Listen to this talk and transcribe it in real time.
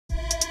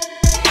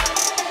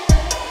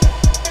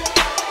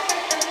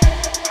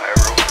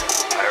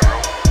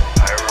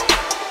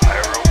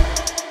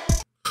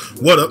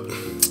What up?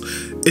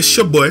 It's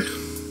your boy,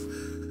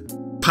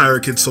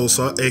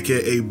 PyrokidSosa,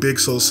 aka Big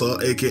Sosa,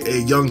 aka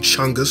Young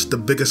Chungus, the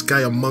biggest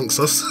guy amongst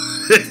us.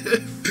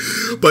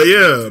 But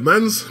yeah,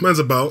 man's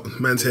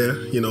about, man's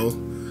here, you know.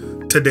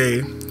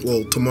 Today,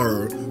 well,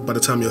 tomorrow, by the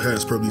time you're here,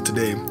 it's probably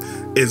today,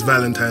 is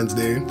Valentine's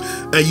Day,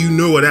 and you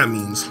know what that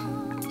means.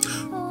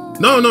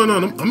 No,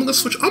 I'm gonna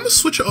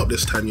switch it up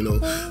this time, you know.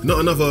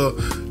 Not another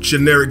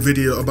generic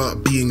video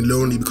about being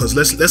lonely, because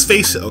let's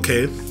face it,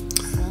 okay?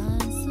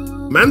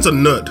 Man's a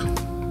nerd.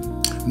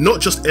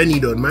 Not just any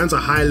nerd, man's a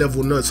high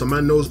level nerd, so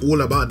man knows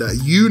all about that.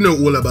 You know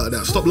all about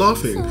that. Stop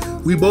laughing.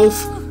 We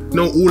both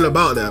know all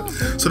about that.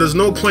 So there's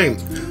no point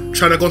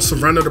trying to go on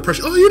some random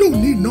depression. Oh, you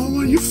don't need no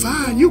one, you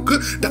fine, you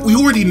good. That we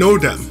already know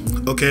that,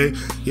 okay?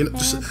 You know,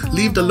 just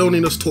leave the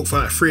loneliness talk for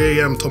like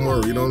 3 AM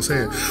tomorrow, you know what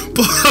I'm saying?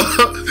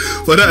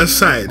 But that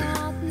aside,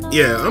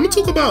 yeah, I'm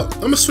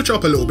gonna switch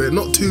up a little bit,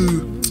 not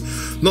too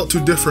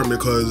different,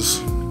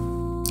 because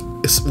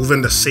it's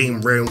within the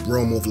same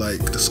realm of like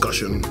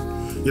discussion.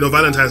 You know,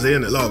 Valentine's Day,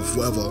 innit? Love,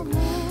 whatever.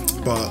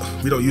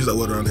 But we don't use that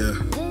word around here.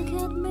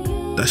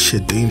 That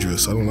shit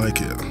dangerous. I don't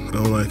like it. I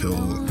don't like it at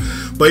all.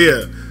 But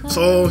yeah,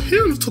 so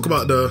here let's talk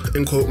about the,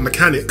 in quote,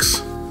 mechanics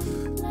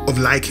of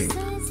liking.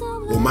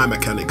 Or my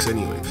mechanics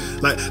anyway.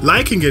 Like,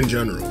 liking in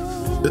general.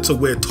 It's a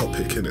weird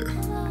topic,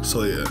 innit?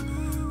 So yeah.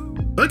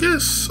 I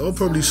guess I'll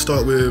probably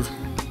start with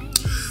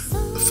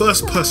the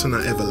first person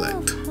I ever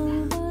liked.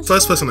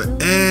 First person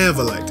I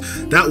ever liked.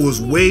 That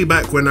was way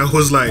back when I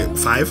was like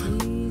 5.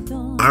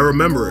 I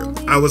remember it.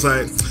 I was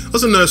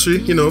in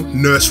nursery, you know,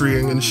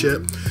 nurserying and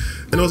shit.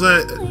 And I was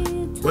like,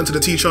 went to the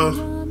teacher,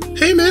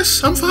 hey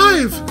miss, I'm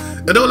 5.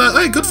 And they were like,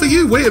 hey, good for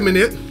you, wait a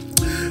minute.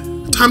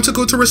 Time to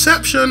go to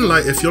reception.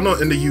 Like, if you're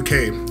not in the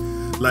UK,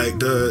 like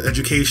the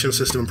education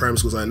system in primary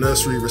school is like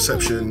nursery,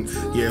 reception,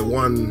 year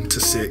 1 to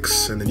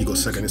 6, and then you got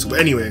secondary school.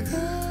 But anyway,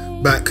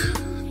 back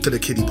to the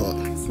kiddie part.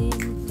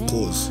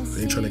 Pause,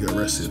 I ain't trying to get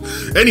arrested.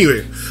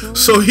 Anyway,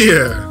 so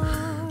yeah,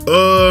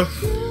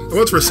 I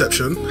went to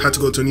reception, had to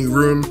go to a new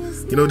room.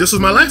 You know, this was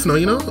my life now,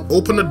 you know?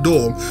 Open the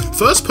door.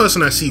 First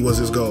person I see was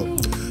this girl.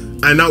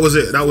 And that was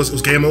it. It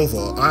was game over.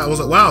 I was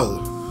like,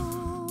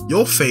 wow,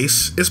 your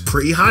face is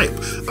pretty hype.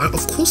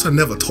 Of course I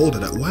never told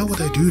her that. Why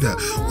would I do that?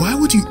 Why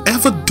would you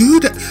ever do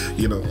that?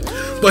 You know,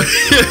 but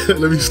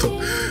let me stop.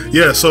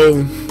 Yeah,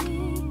 so,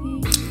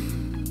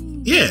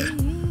 yeah.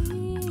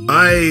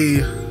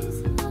 I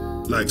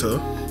liked her.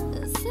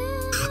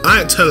 I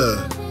didn't tell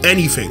her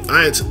anything.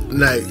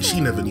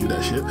 She never knew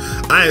that shit.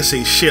 I didn't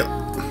say shit.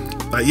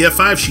 Like year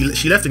 5,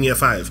 she left in year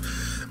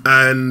 5,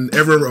 and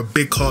everyone wrote a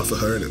big card for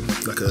her in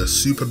it, like a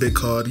super big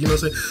card. You know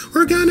what I'm saying?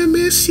 We're gonna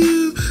miss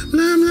you,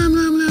 blah blah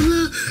blah blah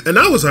blah. And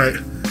I was like,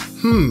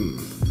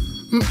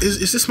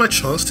 is this my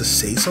chance to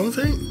say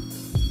something?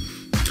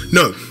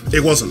 No,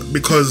 it wasn't,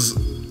 because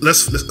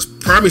let's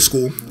primary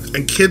school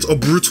and kids are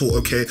brutal.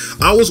 Okay,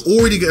 I was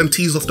already getting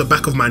teased off the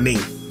back of my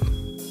name.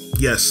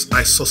 Yes,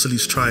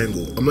 Isosceles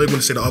Triangle. I'm not even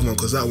gonna say the other one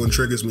because that one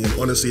triggers me. And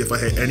honestly, if I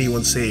hear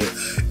anyone say it,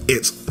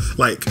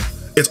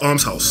 it's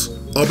Arms House.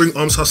 I'll bring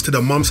Arms House to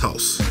the mum's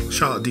house.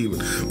 Shout out Demon.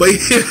 But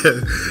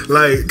yeah,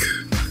 like,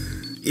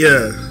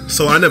 yeah.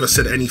 So I never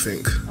said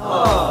anything.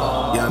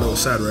 Aww. Yeah, I know,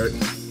 it's sad, right?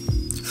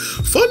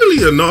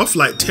 Funnily enough,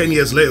 like 10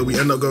 years later, we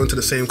end up going to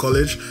the same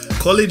college.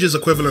 College is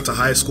equivalent to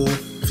high school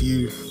for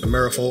you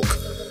Amerifolk,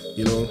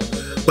 you know.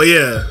 But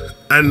yeah,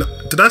 and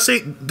did I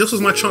say this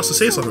was my chance to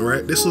say something,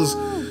 right? This was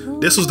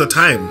the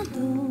time.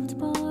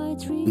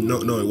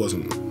 No, it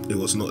wasn't. It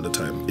was not the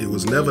time. It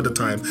was never the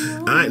time.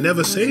 I ain't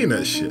never saying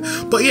that shit.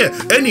 But yeah,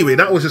 anyway,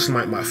 that was just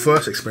my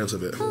first experience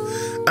of it.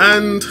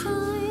 And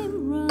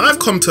I've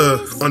come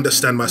to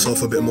understand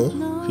myself a bit more,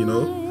 you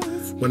know,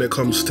 when it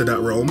comes to that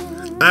realm.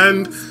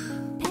 And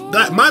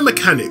that my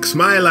mechanics,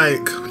 my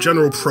like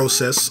general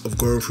process of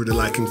going through the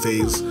liking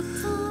phase,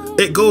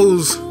 it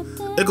goes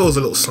a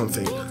little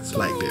something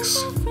like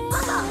this.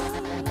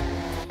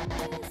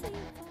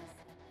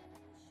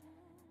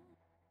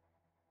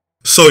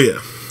 So yeah,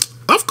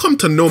 I've come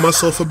to know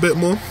myself a bit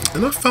more,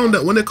 and I've found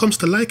that when it comes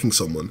to liking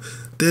someone,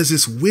 there's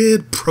this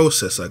weird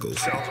process I go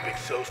through.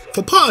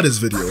 For part of this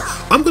video,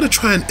 I'm going to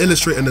try and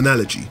illustrate an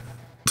analogy.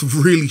 A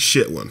really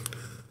shit one.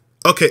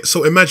 Okay,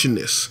 so imagine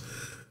this.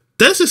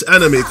 There's this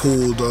anime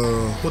called,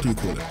 what do you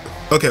call it?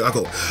 Okay, I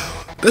go.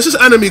 There's this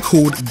anime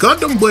called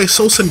Gundam Boy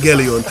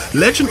Sosengelion,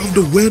 Legend of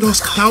the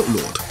Weird-Ass Clout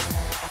Lord.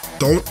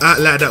 Don't act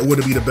like that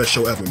wouldn't be the best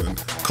show ever, man.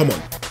 Come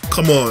on.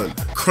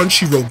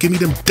 Crunchyroll, give me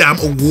them damn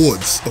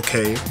awards,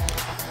 okay?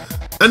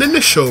 And in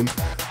this show,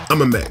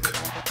 I'm a mech.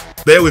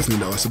 Bear with me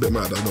now, it's a bit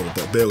mad, I know,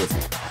 but bear with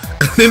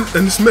me.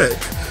 And this mech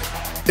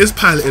is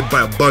piloted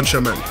by a bunch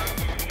of men.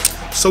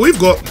 So we've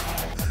got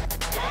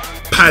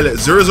Pilot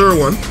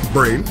 001,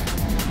 Brain,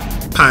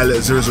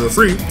 Pilot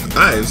 003,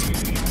 Eyes,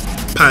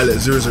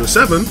 Pilot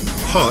 007,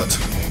 Heart,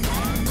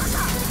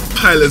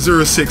 Pilot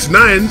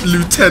 069,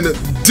 Lieutenant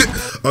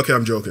Okay,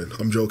 I'm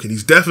joking.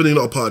 He's definitely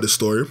not a part of the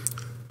story.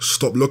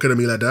 Stop looking at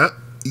me like that.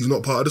 He's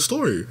not part of the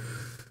story.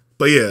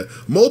 But yeah,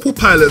 multiple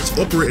pilots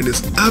operate in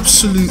this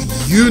absolute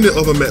unit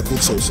of a mech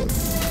called Sosa.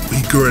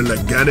 Uyghur and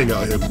Laganing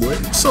out here, boy.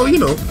 So, you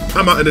know,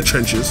 I'm out in the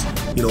trenches,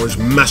 you know, just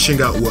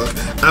mashing out work,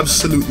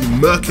 absolutely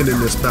murking in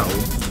this battle.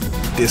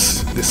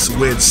 This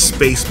weird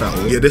space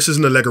battle. Yeah, this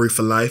isn't allegory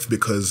for life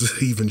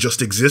because even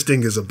just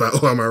existing is a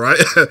battle, am I right?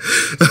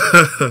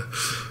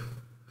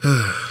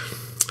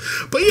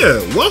 But yeah,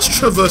 whilst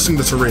traversing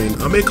the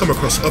terrain, I may come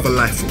across other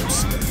life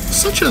forms,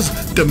 such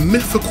as the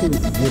mythical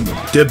woman.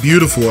 They're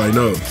beautiful, I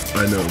know.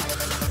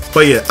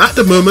 But yeah, at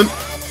the moment,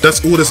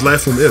 that's all this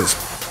life form is.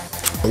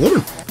 A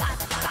woman.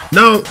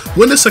 Now,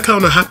 when this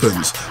encounter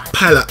happens,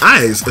 Pilot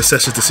Eyes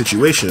assesses the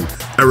situation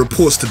and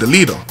reports to the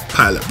leader,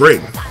 Pilot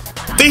Brain.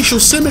 Facial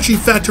symmetry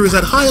factor is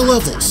at higher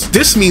levels.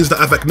 This means that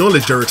I've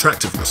acknowledged their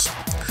attractiveness.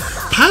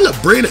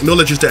 Pilot Brain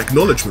acknowledges the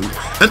acknowledgement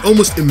and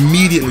almost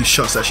immediately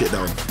shuts that shit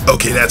down.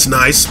 Okay, that's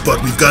nice,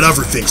 but we've got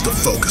other things to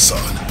focus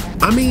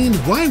on. I mean,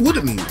 why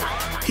wouldn't we?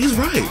 He's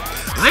right.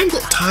 I ain't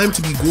got time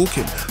to be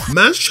walking.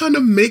 Man's trying to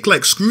make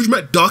like Scrooge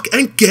McDuck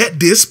and get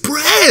this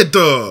bread.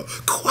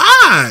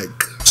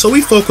 Quack! So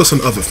we focus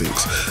on other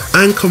things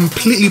and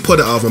completely put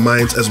it out of our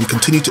minds as we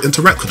continue to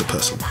interact with the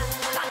person.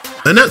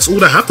 And that's all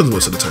that happens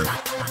most of the time.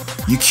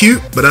 You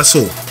cute, but that's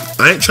all.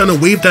 I ain't trying to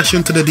wave dash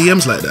into the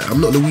DMs like that.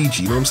 I'm not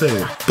Luigi, you know what I'm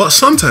saying? But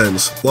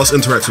sometimes, whilst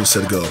interacting with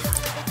said girl,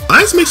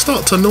 Eyes may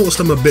start to notice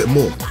them a bit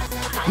more.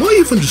 Not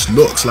even just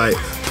looks, like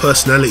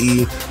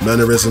personality,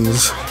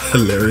 mannerisms,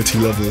 hilarity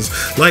levels.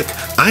 Like,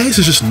 Eyes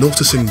is just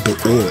noticing the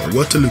aura.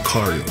 Word to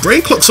Lucario.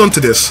 Brain clocks onto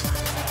this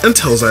and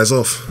tells Eyes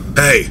off.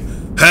 Hey!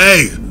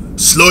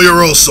 Slow your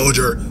roll,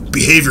 soldier.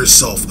 Behave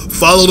yourself.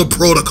 Follow the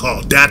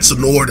protocol. That's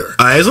an order.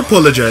 Eyes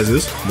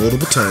apologizes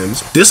multiple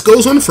times. This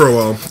goes on for a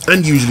while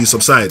and usually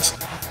subsides.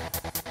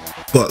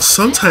 But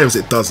sometimes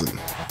it doesn't.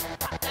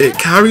 It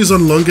carries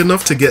on long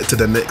enough to get to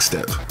the next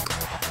step.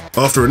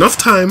 After enough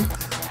time,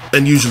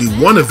 and usually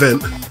one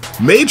event,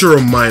 major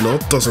or minor,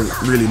 doesn't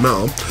really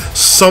matter,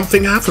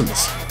 something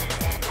happens.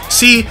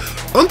 See,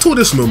 until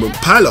this moment,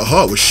 Pilot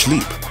Heart was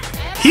asleep.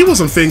 He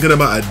wasn't thinking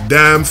about a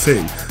damn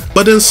thing.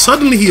 But then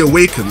suddenly he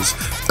awakens,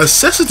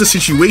 assesses the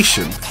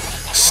situation,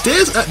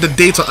 stares at the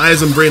data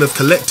Eyes and Brain have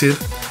collected,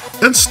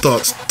 and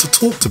starts to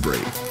talk to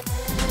Brain.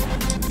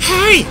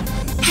 Hey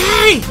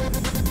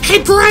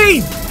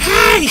Brain!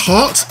 Hey!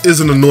 Heart is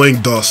an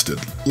annoying dastard.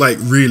 Like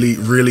really,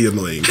 really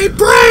annoying. Hey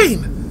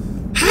Brain!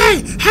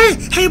 Hey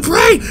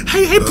Brain!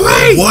 Hey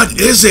Brain! What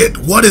is it?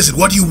 What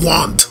do you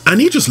want? And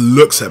he just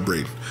looks at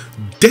Brain,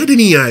 dead in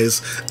the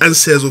eyes, and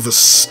says with a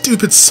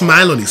stupid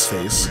smile on his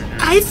face,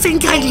 I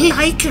think I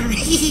like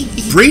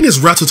her. Brain is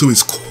rattled to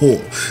his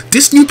core.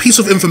 This new piece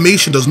of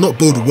information does not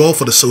bode well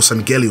for the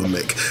Sosangelion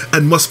mech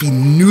and must be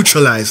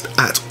neutralized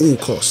at all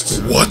costs.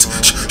 What?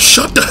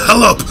 Shut the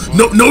hell up!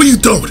 No you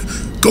don't!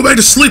 Go back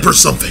to sleep or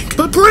something!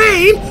 But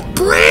Brain!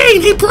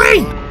 Hey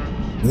Brain!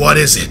 What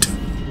is it?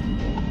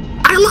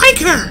 I like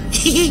her!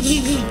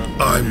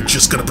 I'm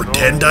just gonna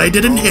pretend I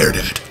didn't hear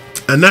that.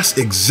 And that's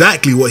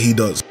exactly what he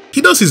does.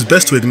 He does his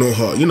best to ignore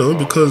Heart, you know,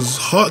 because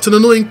Heart's an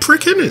annoying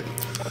prick, innit?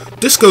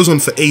 This goes on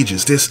for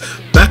ages, this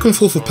back and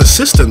forth of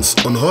persistence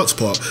on Heart's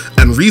part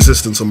and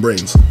resistance on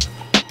Brain's.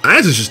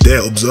 Eyes is just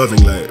there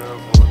observing, like.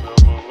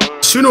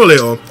 Sooner or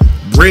later,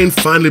 Brain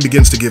finally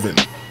begins to give in.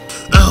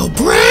 Oh,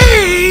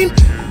 Brain!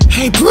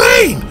 Hey,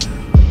 Brain!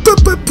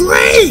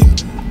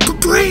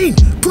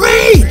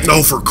 Brain!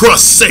 No, for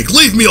Christ's sake,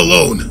 leave me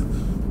alone!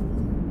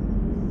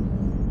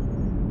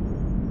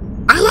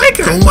 I like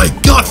her! Oh my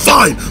god,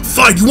 fine!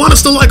 You want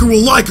us to like her,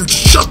 we'll like her.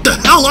 Shut the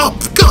hell up!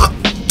 God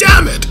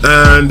damn it!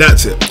 And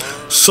that's it.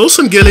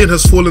 Sosangelion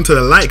has fallen to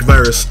the like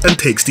virus and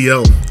takes the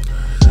L.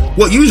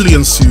 What usually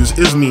ensues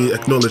is me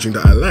acknowledging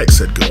that I like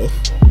said girl,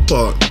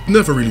 but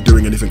never really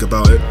doing anything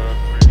about it.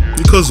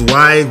 Because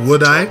why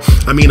would I?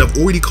 I mean, I've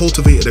already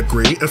cultivated a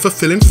great and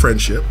fulfilling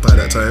friendship by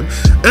that time,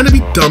 and it'd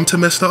be dumb to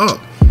mess that up.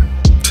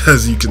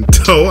 As you can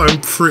tell, I'm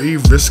pretty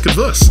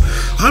risk-averse.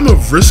 I'm a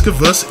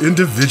risk-averse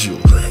individual.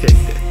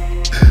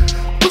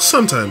 But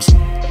sometimes,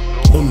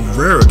 on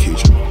rare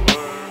occasion,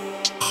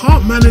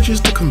 Heart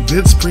manages to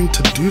convince Brain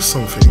to do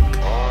something.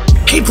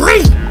 Hey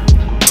Brain!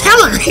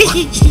 Tell her!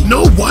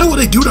 No, why would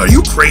I do that? Are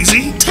you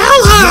crazy?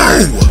 Tell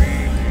her! No!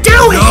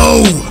 Do it!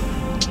 No!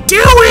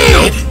 Do it!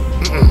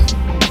 Nope.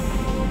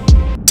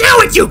 Do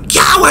it, you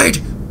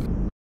coward!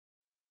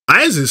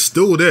 Eyes is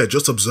still there,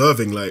 just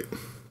observing, like.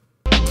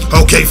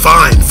 Okay,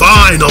 fine,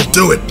 I'll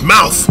do it.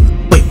 Mouth!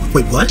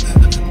 Wait, what?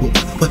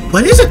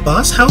 What is it,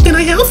 boss? How can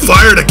I help you?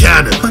 Fire the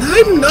cannon! But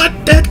I'm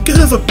not that good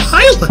of a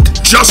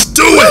pilot! Just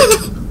do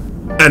it!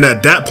 And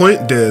at that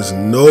point, there's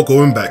no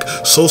going back.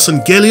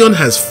 Sosangelion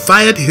has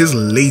fired his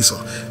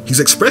laser. He's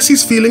expressed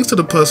his feelings to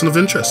the person of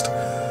interest.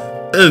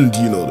 And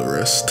you know the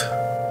rest.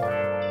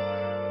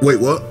 Wait,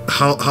 what?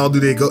 How do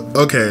they go?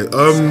 Okay,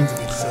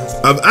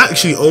 I've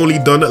actually only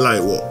done it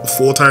like, what,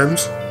 4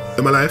 times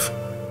in my life?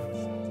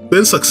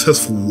 Been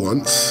successful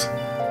once.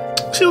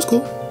 She was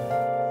cool.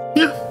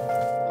 Yeah.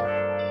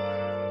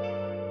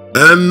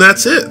 And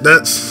that's it.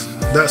 That's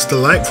the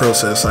like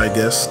process, I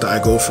guess, that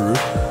I go through.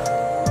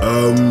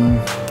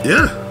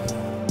 Yeah.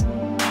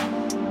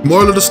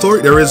 Moral of the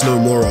story, there is no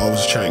moral. I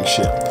was chatting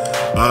shit.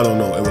 I don't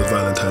know, it was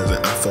Valentine's Day.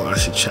 I thought I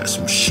should chat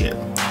some shit.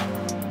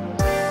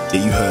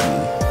 Yeah, you heard me.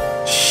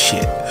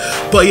 Shit.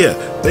 But yeah,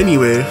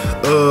 anyway,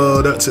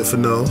 that's it for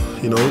now.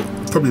 You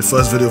know, probably the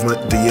first video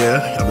of the year.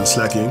 I've been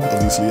slacking,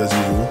 obviously, as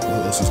usual.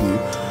 What else is new?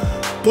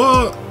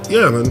 But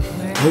yeah, man.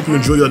 I hope you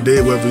enjoy your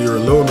day, whether you're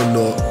alone or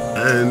not,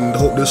 and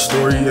hope this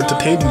story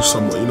entertained you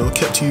somewhat. You know,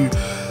 kept you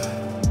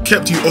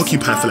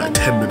occupied for like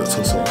 10 minutes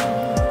or so.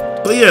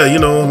 But yeah, you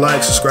know,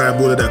 like,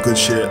 subscribe, all of that good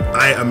shit.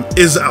 I am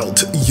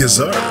out, yes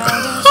sir.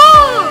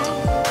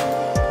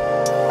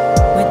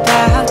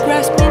 Without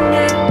grasping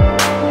now,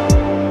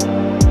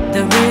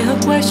 the real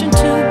question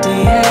to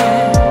be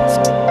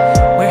asked: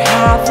 where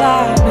have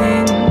I